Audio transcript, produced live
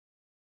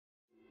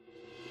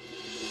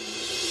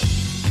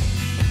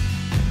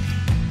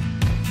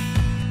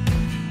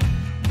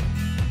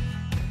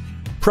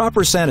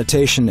Proper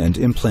sanitation and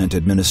implant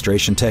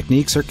administration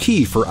techniques are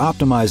key for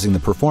optimizing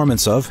the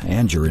performance of,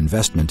 and your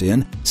investment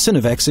in,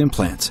 SYNOVEX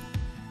implants.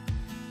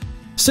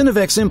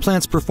 SYNOVEX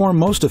implants perform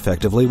most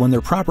effectively when they're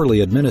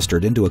properly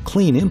administered into a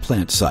clean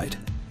implant site.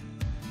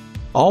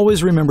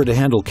 Always remember to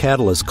handle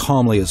cattle as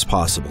calmly as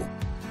possible.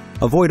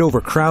 Avoid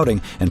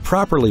overcrowding and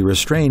properly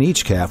restrain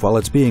each calf while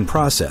it's being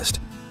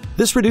processed.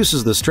 This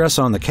reduces the stress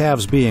on the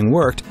calves being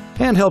worked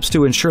and helps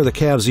to ensure the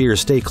calves'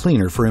 ears stay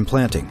cleaner for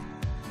implanting.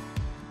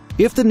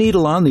 If the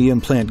needle on the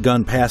implant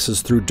gun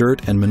passes through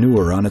dirt and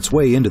manure on its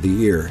way into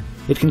the ear,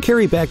 it can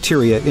carry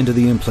bacteria into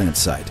the implant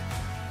site.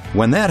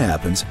 When that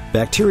happens,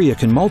 bacteria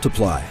can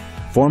multiply,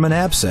 form an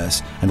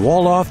abscess, and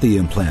wall off the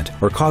implant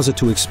or cause it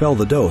to expel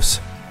the dose.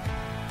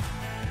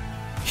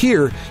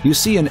 Here, you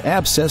see an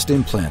abscessed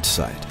implant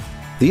site.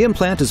 The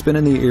implant has been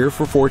in the ear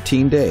for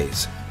 14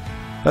 days.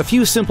 A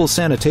few simple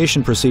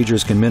sanitation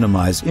procedures can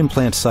minimize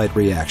implant site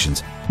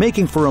reactions,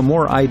 making for a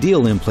more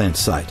ideal implant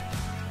site.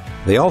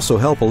 They also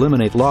help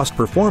eliminate lost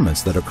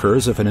performance that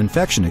occurs if an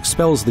infection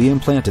expels the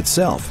implant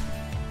itself.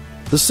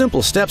 The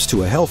simple steps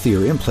to a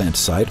healthier implant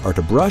site are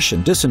to brush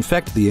and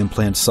disinfect the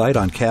implant site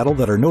on cattle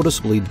that are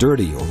noticeably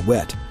dirty or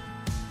wet.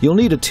 You'll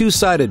need a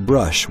two-sided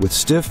brush with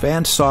stiff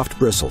and soft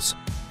bristles,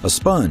 a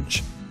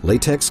sponge,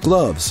 latex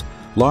gloves,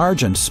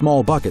 large and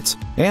small buckets,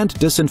 and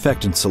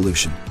disinfectant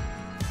solution.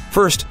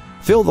 First,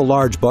 fill the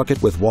large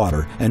bucket with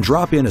water and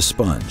drop in a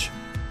sponge.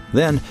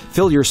 Then,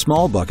 fill your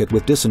small bucket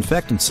with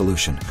disinfectant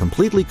solution,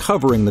 completely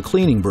covering the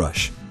cleaning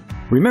brush.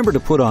 Remember to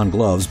put on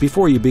gloves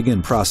before you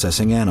begin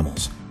processing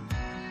animals.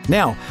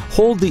 Now,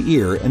 hold the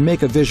ear and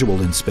make a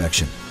visual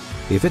inspection.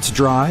 If it's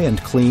dry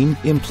and clean,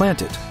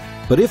 implant it.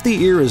 But if the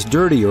ear is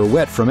dirty or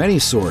wet from any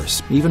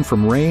source, even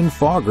from rain,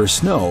 fog, or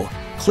snow,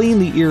 clean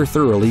the ear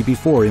thoroughly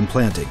before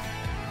implanting.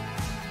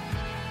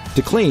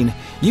 To clean,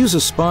 use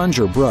a sponge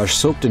or brush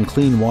soaked in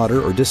clean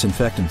water or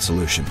disinfectant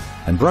solution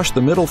and brush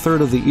the middle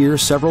third of the ear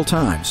several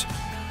times.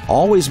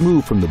 Always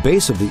move from the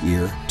base of the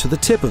ear to the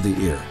tip of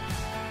the ear.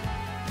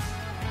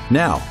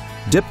 Now,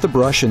 dip the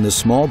brush in the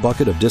small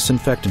bucket of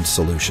disinfectant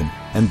solution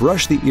and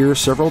brush the ear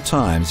several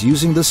times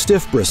using the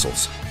stiff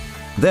bristles.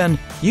 Then,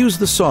 use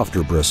the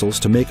softer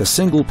bristles to make a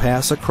single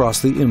pass across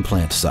the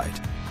implant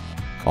site.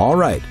 All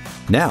right,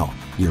 now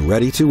you're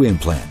ready to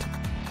implant.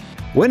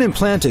 When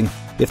implanting,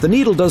 if the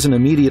needle doesn't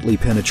immediately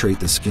penetrate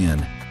the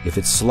skin, if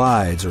it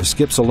slides or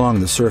skips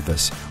along the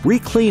surface,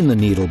 re-clean the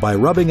needle by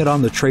rubbing it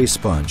on the tray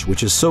sponge,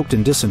 which is soaked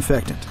in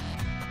disinfectant.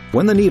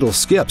 When the needle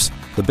skips,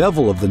 the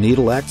bevel of the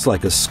needle acts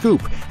like a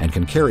scoop and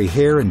can carry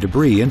hair and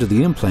debris into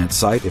the implant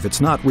site if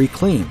it's not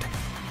re-cleaned.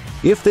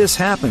 If this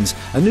happens,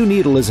 a new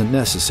needle isn't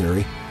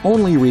necessary,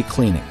 only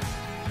re-cleaning.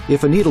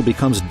 If a needle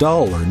becomes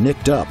dull or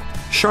nicked up,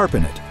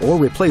 sharpen it or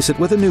replace it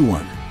with a new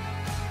one.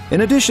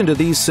 In addition to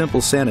these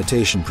simple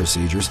sanitation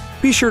procedures,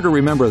 be sure to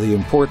remember the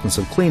importance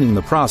of cleaning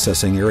the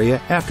processing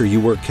area after you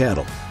work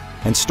cattle,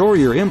 and store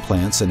your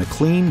implants in a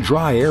clean,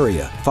 dry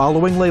area,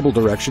 following label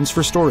directions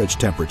for storage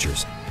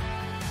temperatures.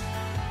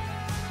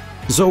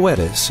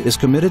 Zoetis is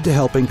committed to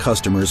helping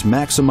customers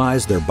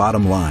maximize their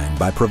bottom line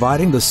by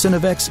providing the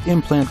SYNOVEX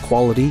Implant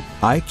Quality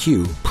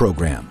IQ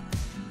program.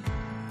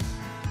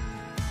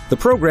 The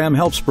program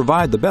helps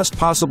provide the best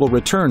possible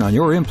return on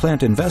your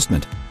implant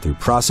investment through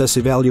process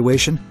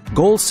evaluation,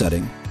 goal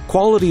setting,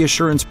 quality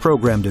assurance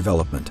program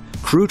development,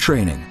 crew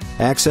training,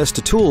 access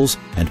to tools,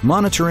 and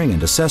monitoring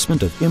and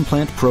assessment of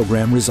implant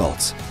program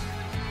results.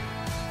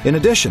 In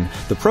addition,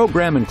 the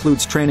program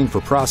includes training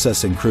for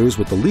processing crews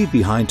with the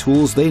leave-behind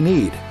tools they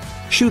need,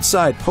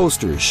 chute-side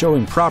posters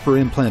showing proper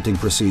implanting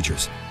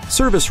procedures,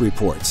 service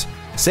reports,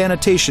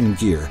 sanitation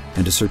gear,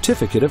 and a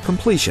certificate of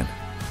completion.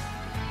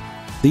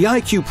 The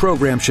IQ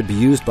program should be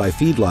used by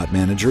feedlot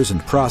managers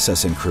and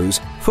processing crews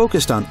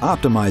focused on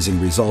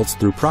optimizing results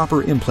through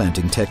proper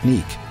implanting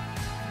technique.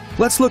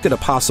 Let's look at a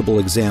possible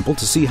example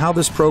to see how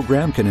this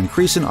program can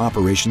increase an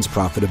operation's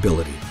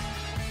profitability.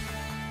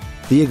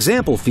 The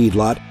example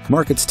feedlot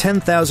markets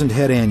 10,000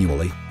 head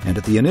annually, and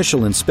at the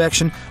initial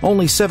inspection,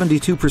 only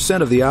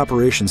 72% of the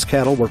operation's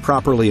cattle were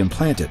properly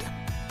implanted.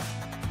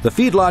 The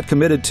feedlot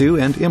committed to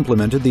and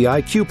implemented the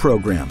IQ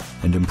program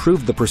and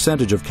improved the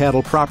percentage of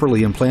cattle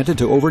properly implanted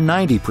to over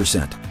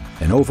 90%,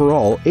 an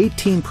overall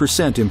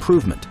 18%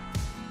 improvement.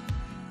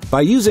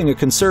 By using a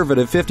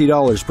conservative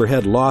 $50 per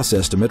head loss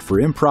estimate for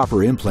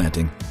improper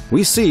implanting,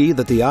 we see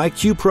that the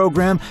IQ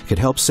program could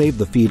help save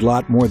the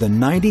feedlot more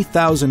than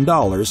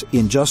 $90,000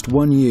 in just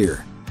 1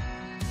 year.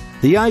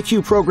 The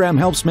IQ program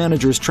helps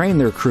managers train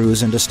their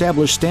crews and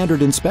establish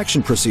standard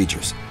inspection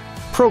procedures.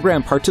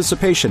 Program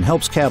participation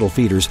helps cattle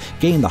feeders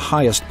gain the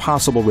highest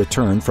possible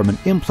return from an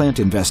implant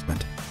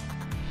investment.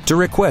 To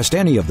request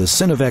any of the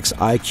SYNOVEX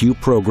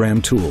IQ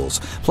program tools,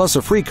 plus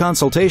a free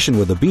consultation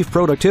with a beef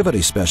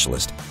productivity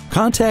specialist,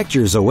 contact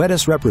your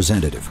Zoetis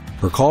representative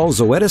or call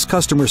Zoetis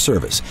customer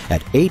service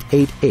at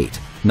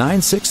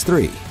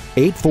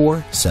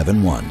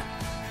 888-963-8471.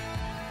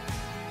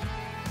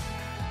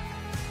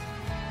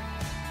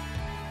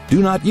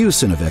 Do not use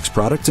SYNOVEX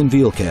products in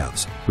veal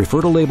calves.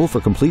 Refer to label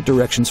for complete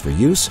directions for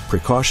use,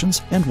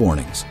 precautions, and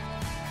warnings.